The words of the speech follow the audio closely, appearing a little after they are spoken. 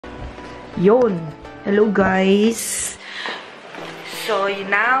Yun. Hello guys. So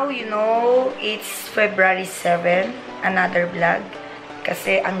now, you know, it's February 7. Another vlog.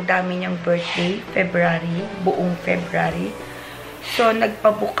 Kasi ang dami niyang birthday. February. Buong February. So,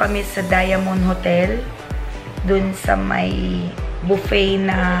 nagpabook kami sa Diamond Hotel. Dun sa may buffet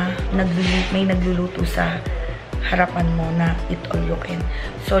na may nagluluto sa harapan mo na eat all you can.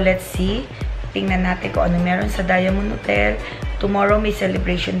 So, let's see. Tingnan natin kung ano meron sa Diamond Hotel. Tomorrow may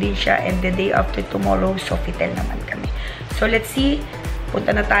celebration din siya. And the day after tomorrow, Sofitel naman kami. So, let's see.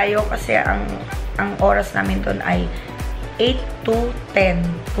 Punta na tayo kasi ang oras namin doon ay 8 to 10.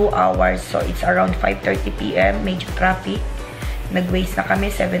 2 hours. So, it's around 5:30 p.m. Medyo traffic. Nag-waste na kami.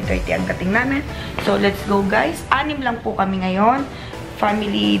 7:30 ang dating namin. So, let's go guys. 6 lang po kami ngayon.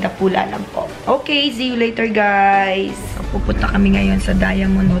 Family na pula lang po. Okay, see you later guys. So, pupunta kami ngayon sa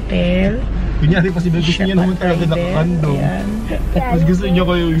Diamond Hotel. Kunyari pa si Bday niya naman talaga nakakando. Mas gusto niyo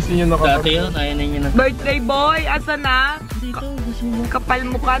nakakando. Dati yun, ayaw na niya na. Birthday boy, asa na? Dito, kapal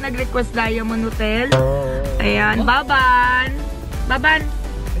mo ka, nag-request Diamond Hotel. Ayan, Baban. Baban.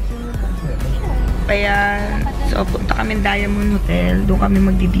 Ayan. So, punta kami Diamond Hotel. Doon kami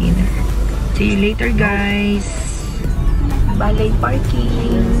magdi-dinner. See you later, guys. Balay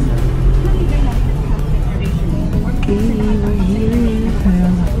parking. Okay, we're here.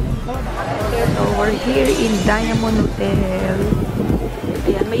 So, we're here in Diamond Hotel.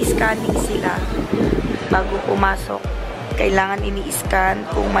 Ayan, may scanning sila. Bago pumasok, kailangan ini-scan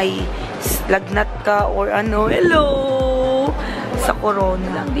kung may lagnat ka or ano. Hello! Sa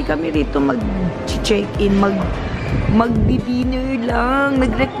corona. Hindi kami rito mag-check-in, mag-dinner lang.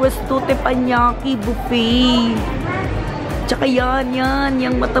 Nag-request to teppanyaki buffet. Tsaka yan,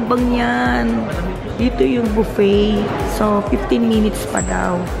 yung matabang yan. Dito yung buffet. So, 15 minutes pa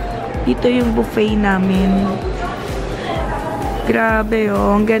daw. Dito yung buffet namin. Grabe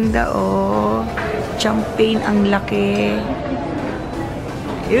oh, ang ganda oh. Champagne ang laki.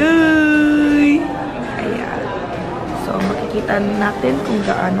 Yay! Ayan. So, makikita natin kung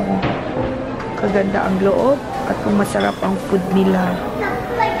gaano kaganda ang loob at kung masarap ang food nila.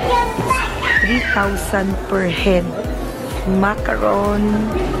 It's 3,000 per head. Macaron,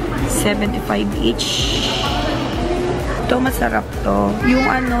 75 each. Ito, masarap to. Yung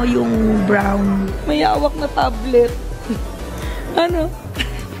ano, yung brown. May hawak na tablet. Ano?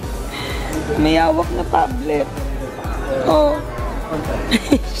 May hawak na tablet. Oh.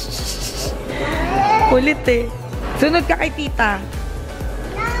 Kulit eh. Sunod ka kay tita.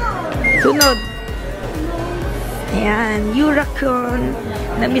 Sunod. Ayan, Yuracon.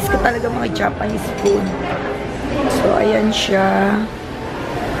 Na-miss ko talaga mga Japanese food. So, ayan siya.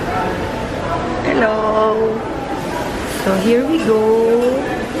 Hello. So, here we go.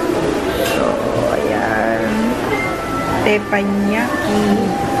 So, ayan. Teppanyaki.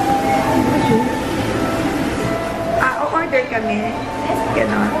 O-order kami.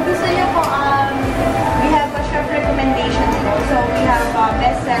 Ganon. Gusto niyo po, we have a chef recommendations po. So, we have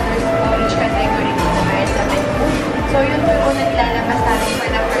best sellers po, each category po may 7 po. So, yun po yung naglalabas natin for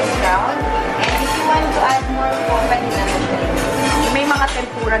the first round. And if you want to add more po, pwede na siya. May mga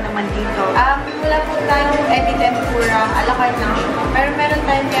tempura naman dito. Wala po tayong any tempura, a la carte lang siya. Pero meron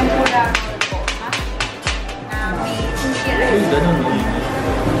tayong tempura po, ha? Na may sushi rice. Ay, ganun.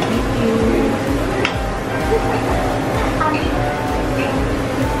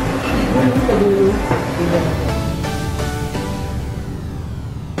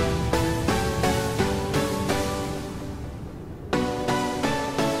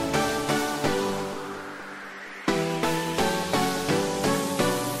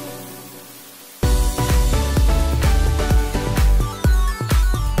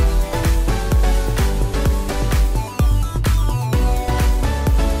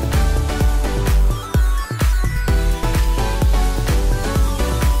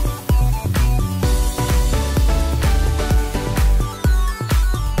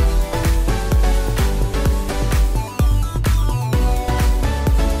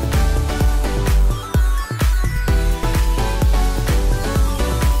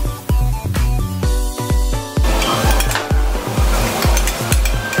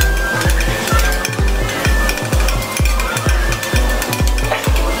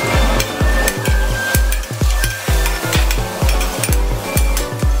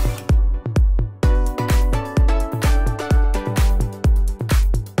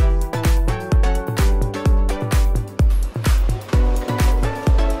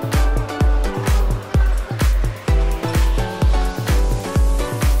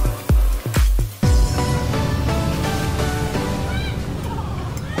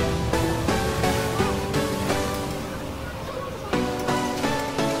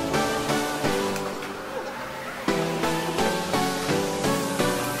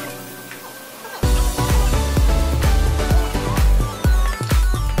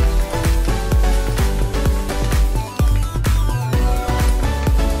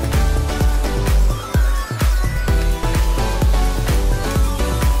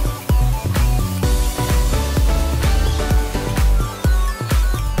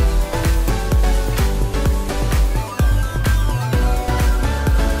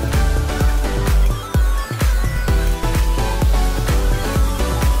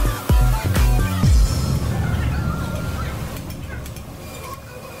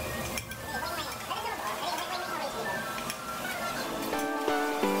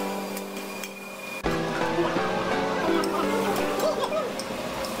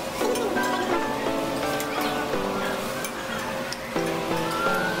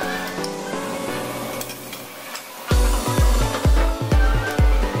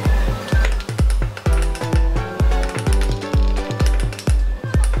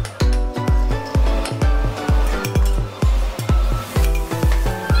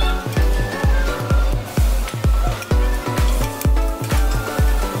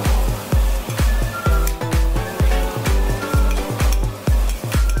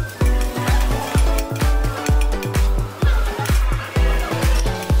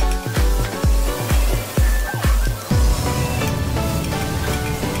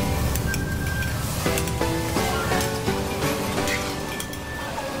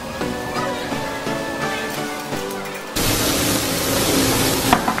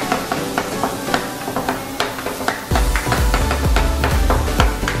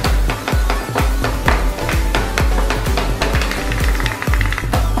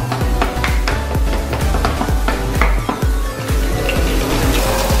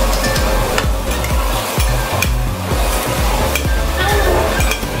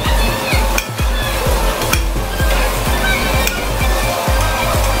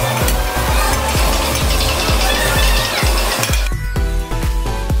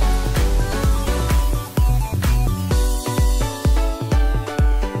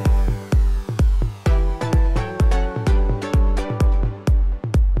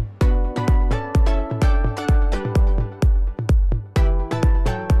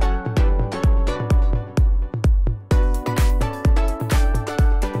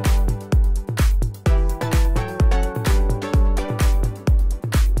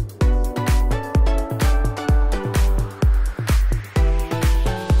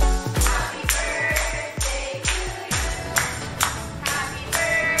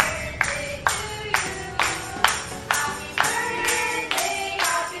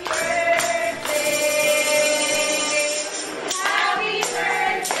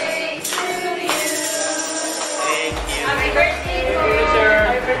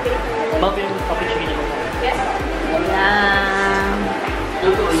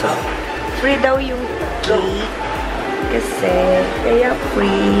 Free daw yung cake. Kasi, kaya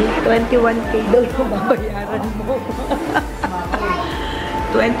free. 21K daw yung babayaran mo.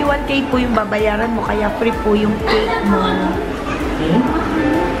 21K po yung babayaran mo, kaya free po yung cake mo.